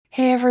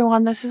Hey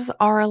everyone, this is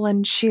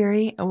Arlen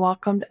Shiri, and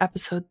welcome to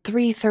episode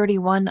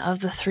 331 of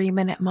the 3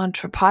 Minute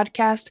Mantra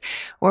podcast,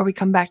 where we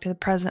come back to the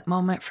present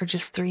moment for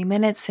just 3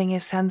 minutes, sing a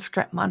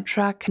Sanskrit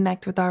mantra,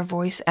 connect with our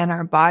voice and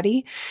our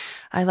body.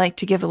 I like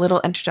to give a little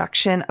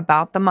introduction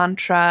about the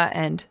mantra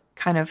and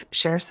kind of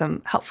share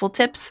some helpful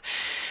tips.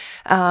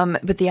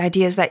 But the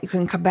idea is that you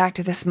can come back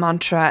to this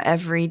mantra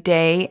every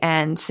day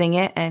and sing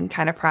it and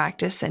kind of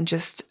practice and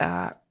just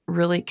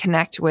really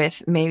connect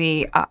with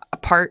maybe a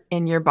part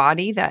in your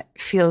body that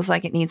feels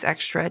like it needs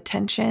extra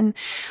attention,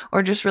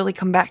 or just really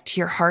come back to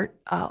your heart.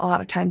 A lot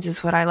of times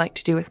is what I like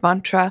to do with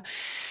mantra.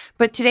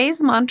 But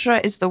today's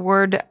mantra is the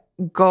word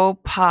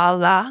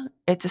Gopala.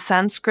 It's a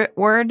Sanskrit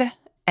word,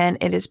 and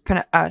it is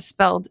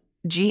spelled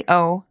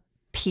Gopala.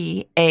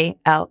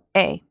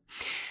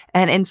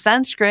 And in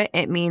Sanskrit,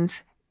 it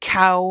means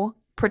cow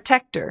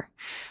protector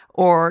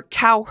or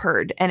cow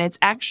herd. And it's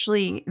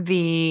actually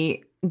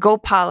the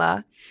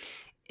Gopala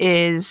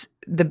is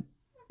the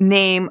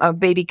name of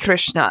baby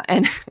Krishna.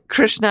 And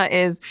Krishna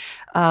is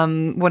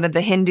one of the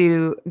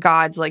Hindu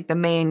gods, like the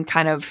main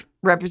kind of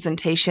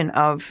representation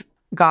of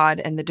God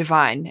and the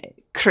divine,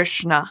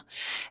 Krishna.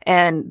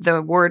 And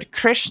the word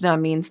Krishna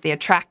means the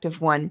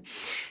attractive one.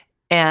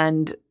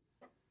 And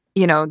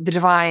you know, the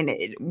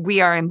divine,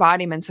 we are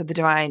embodiments of the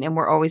divine, and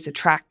we're always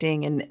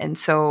attracting. And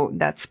so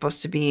that's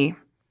supposed to be,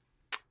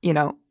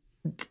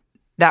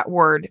 that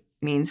word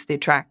means the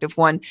attractive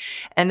one.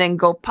 And then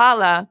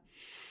Gopala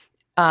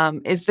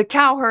is the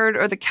cow herd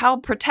or the cow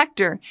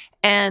protector.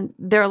 And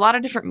there are a lot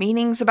of different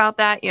meanings about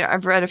that.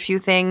 I've read a few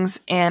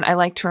things, and I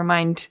like to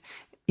remind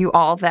you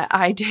all that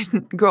I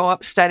didn't grow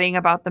up studying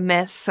about the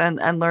myths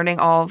and learning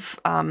all of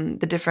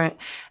the different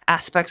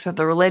aspects of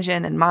the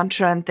religion and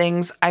mantra and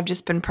things. I've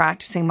just been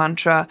practicing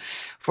mantra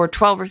for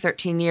 12 or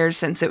 13 years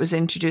since it was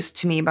introduced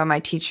to me by my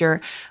teacher,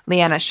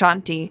 Leanna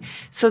Shanti.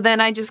 So then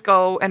I just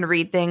go and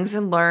read things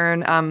and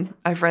learn.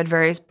 I've read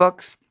various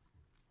books.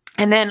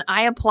 And then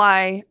I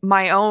apply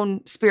my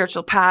own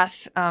spiritual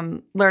path,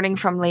 learning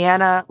from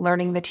Leanna,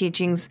 learning the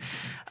teachings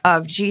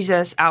of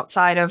Jesus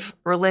outside of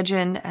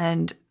religion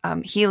and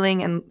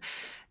healing and,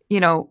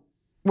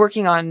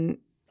 working on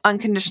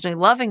unconditionally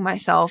loving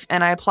myself.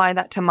 And I apply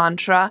that to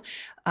mantra.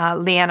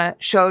 Leanna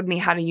showed me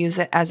how to use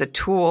it as a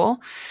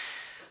tool,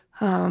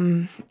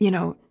 to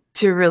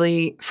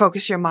really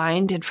focus your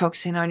mind and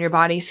focusing on your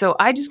body. So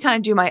I just kind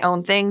of do my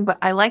own thing, but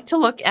I like to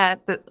look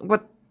at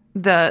what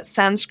the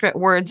Sanskrit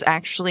words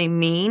actually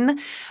mean.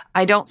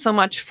 I don't so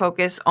much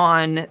focus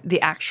on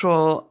the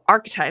actual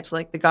archetypes,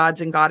 like the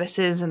gods and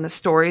goddesses and the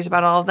stories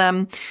about all of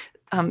them.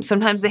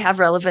 Sometimes they have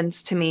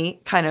relevance to me,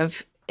 kind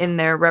of in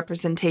their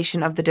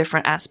representation of the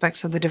different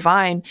aspects of the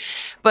divine.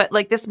 But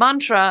like this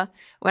mantra,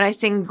 when I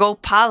sing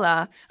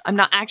Gopala, I'm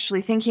not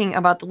actually thinking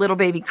about the little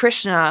baby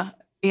Krishna,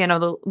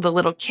 the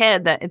little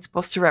kid that it's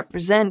supposed to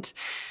represent.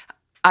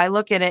 I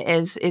look at it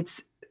as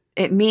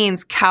it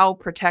means cow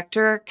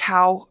protector,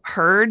 cow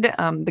herd,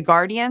 the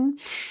guardian.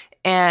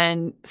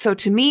 And so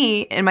to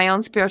me, in my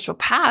own spiritual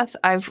path,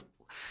 I've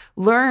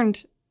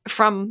learned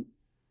from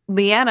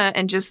Leanna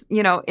and just,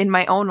 in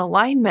my own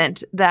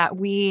alignment that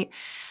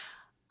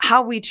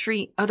how we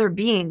treat other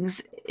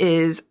beings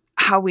is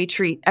how we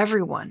treat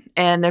everyone.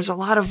 And there's a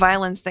lot of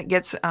violence that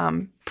gets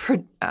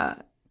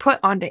put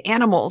onto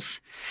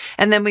animals.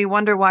 And then we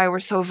wonder why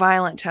we're so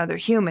violent to other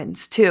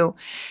humans too.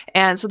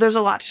 And so there's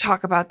a lot to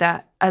talk about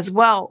that as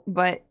well.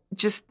 But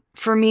just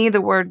for me,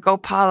 the word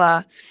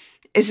Gopala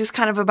is just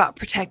kind of about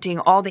protecting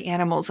all the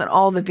animals and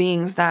all the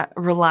beings that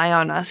rely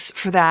on us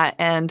for that,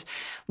 and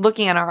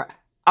looking at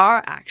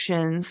our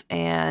actions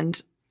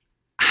and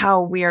how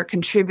we are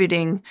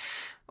contributing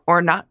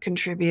or not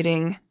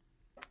contributing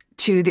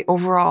to the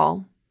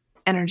overall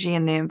energy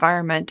and the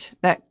environment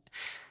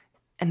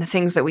and the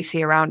things that we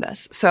see around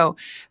us. So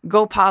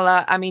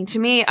Gopala, to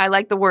me, I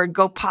like the word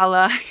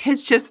Gopala.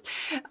 It's just,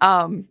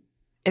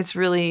 it's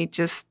really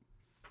just,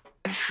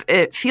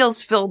 it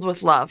feels filled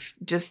with love.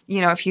 Just,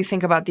 if you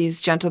think about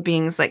these gentle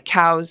beings like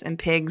cows and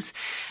pigs,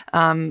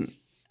 the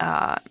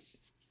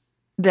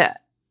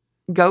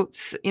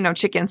goats,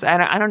 chickens.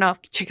 I don't know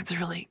if chickens are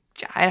really,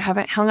 I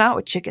haven't hung out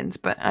with chickens,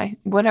 but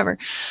whatever.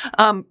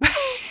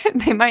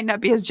 They might not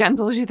be as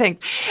gentle as you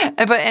think.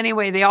 But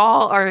anyway, they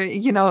all are,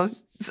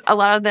 a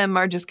lot of them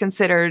are just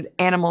considered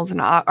animals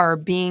and are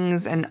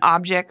beings and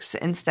objects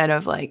instead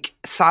of like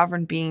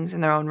sovereign beings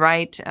in their own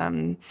right.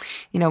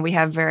 We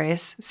have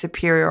various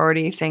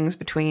superiority things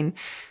between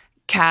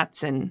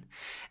cats and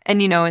in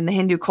the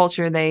Hindu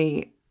culture,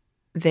 they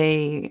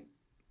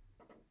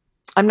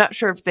I'm not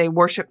sure if they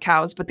worship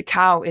cows, but the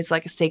cow is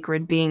like a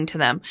sacred being to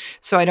them.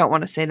 So I don't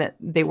want to say that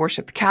they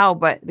worship the cow,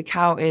 but the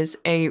cow is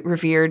a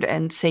revered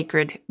and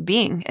sacred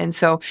being. And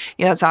so,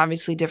 that's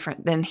obviously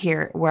different than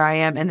here where I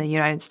am in the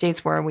United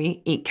States, where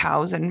we eat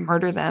cows and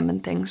murder them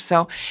and things.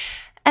 So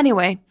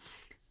anyway,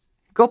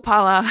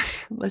 Gopala,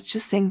 let's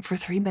just sing for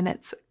 3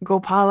 minutes,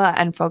 Gopala,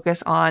 and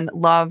focus on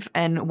love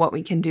and what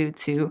we can do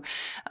to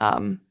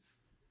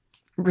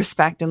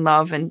respect and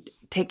love and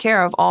take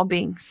care of all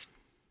beings.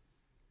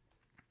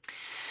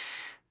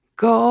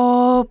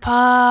 Gopala,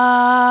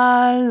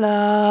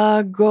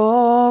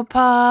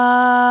 Gopala,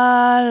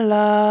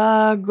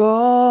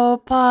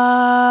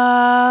 Gopala.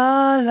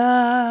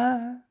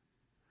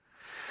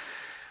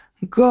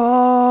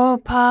 Gopala,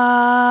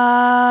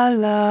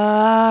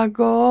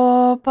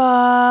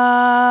 Gopala,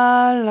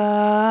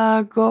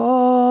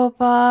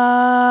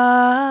 Gopala.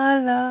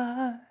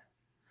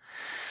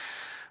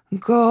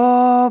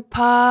 Gopala,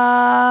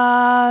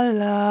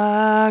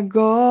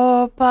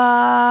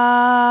 Gopala,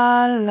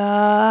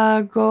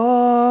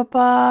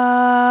 Gopala.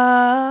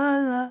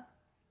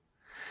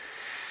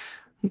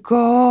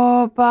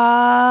 Gopala,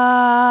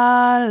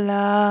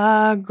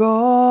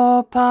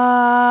 Gopala,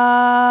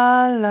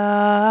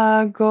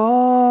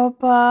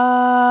 Gopala.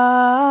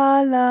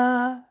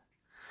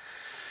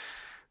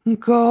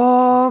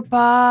 Gopala,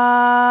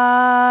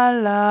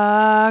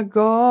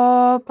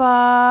 Gopala,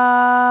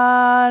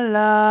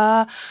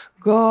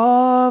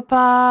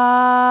 Gopala.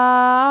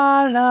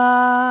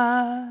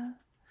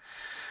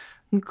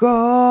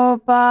 Gopala,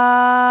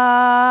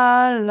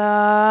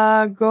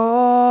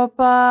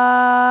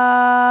 Gopala,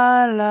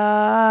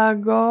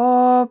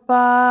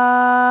 Gopala.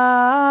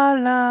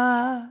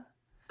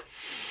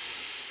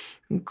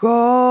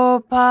 Gopala,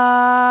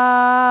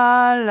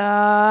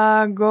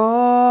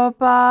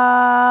 Gopala,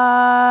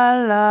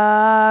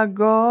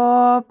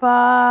 Gopala. Gopala,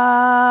 Gopala, Gopala.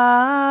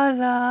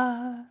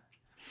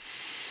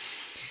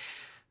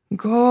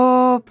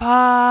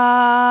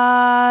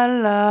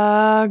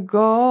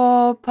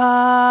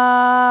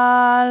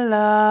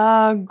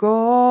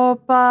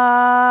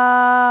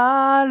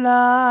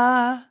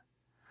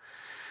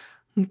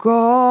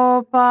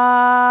 Gopala,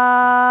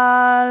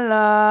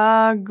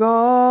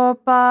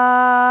 Gopala,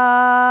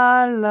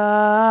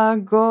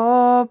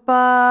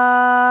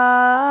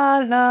 Gopala.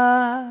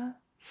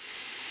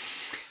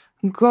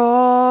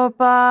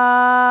 Gopala,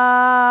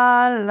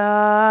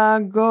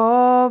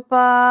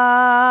 Gopala,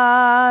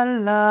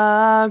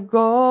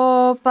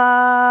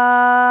 Gopala.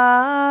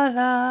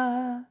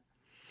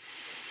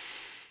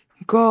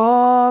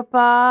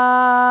 Gopala,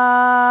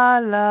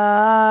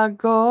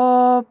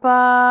 Gopala,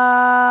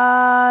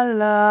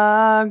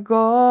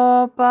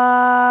 Gopala.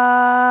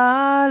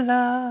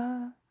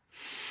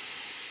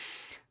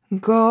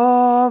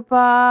 Gopala,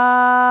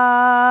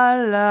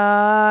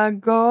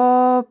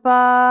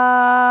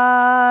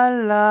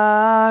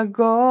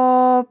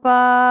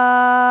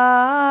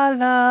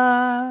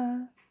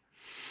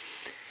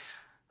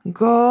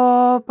 Gopala,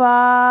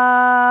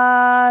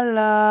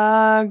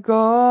 Gopala. Gopala,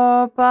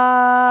 Gopala,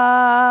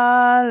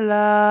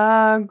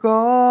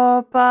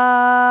 Gopala.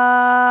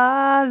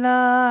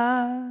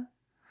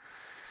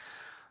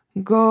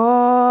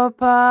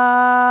 Gopala,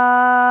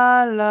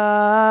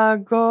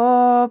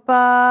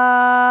 Gopala,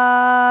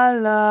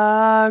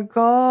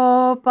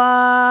 Gopala.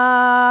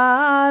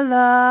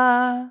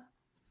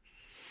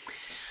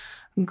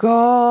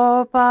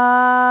 Gopala,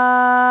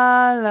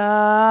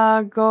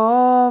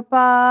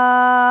 Gopala,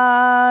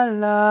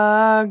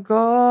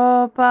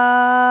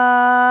 Gopala.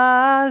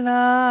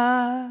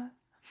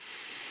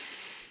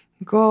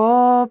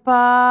 Gopala,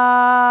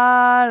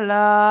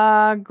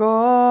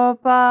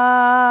 Gopala,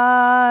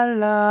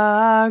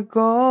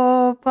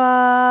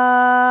 Gopala.